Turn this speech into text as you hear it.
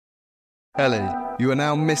Ellie, you are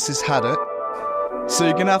now Mrs. Haddock, so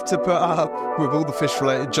you're going to have to put up with all the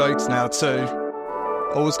fish-related jokes now too.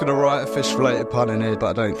 I was going to write a fish-related pun in here,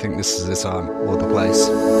 but I don't think this is the time or the place.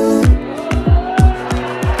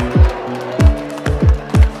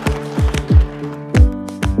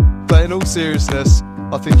 But in all seriousness,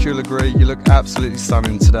 I think you'll agree you look absolutely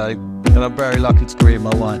stunning today, and I'm very lucky to agree in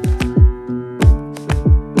my wine.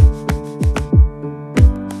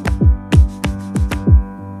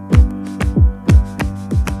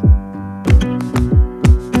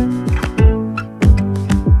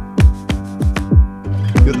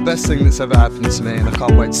 You're the best thing that's ever happened to me, and I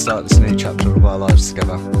can't wait to start this new chapter of our lives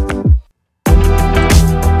together.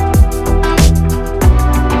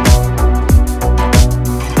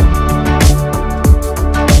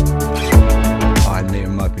 I,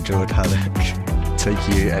 Liam Michael George Haddock, take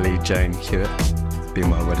you, Ellie Jane Hewitt, to be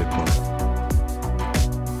my wedded wife.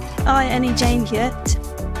 I, Annie Jane Hewitt,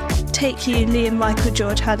 take you, Liam Michael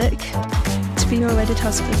George Haddock, to be my wedded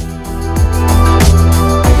husband.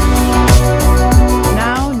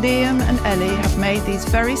 Now Liam and Ellie have made these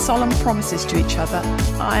very solemn promises to each other.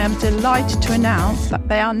 I am delighted to announce that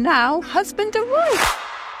they are now husband and wife.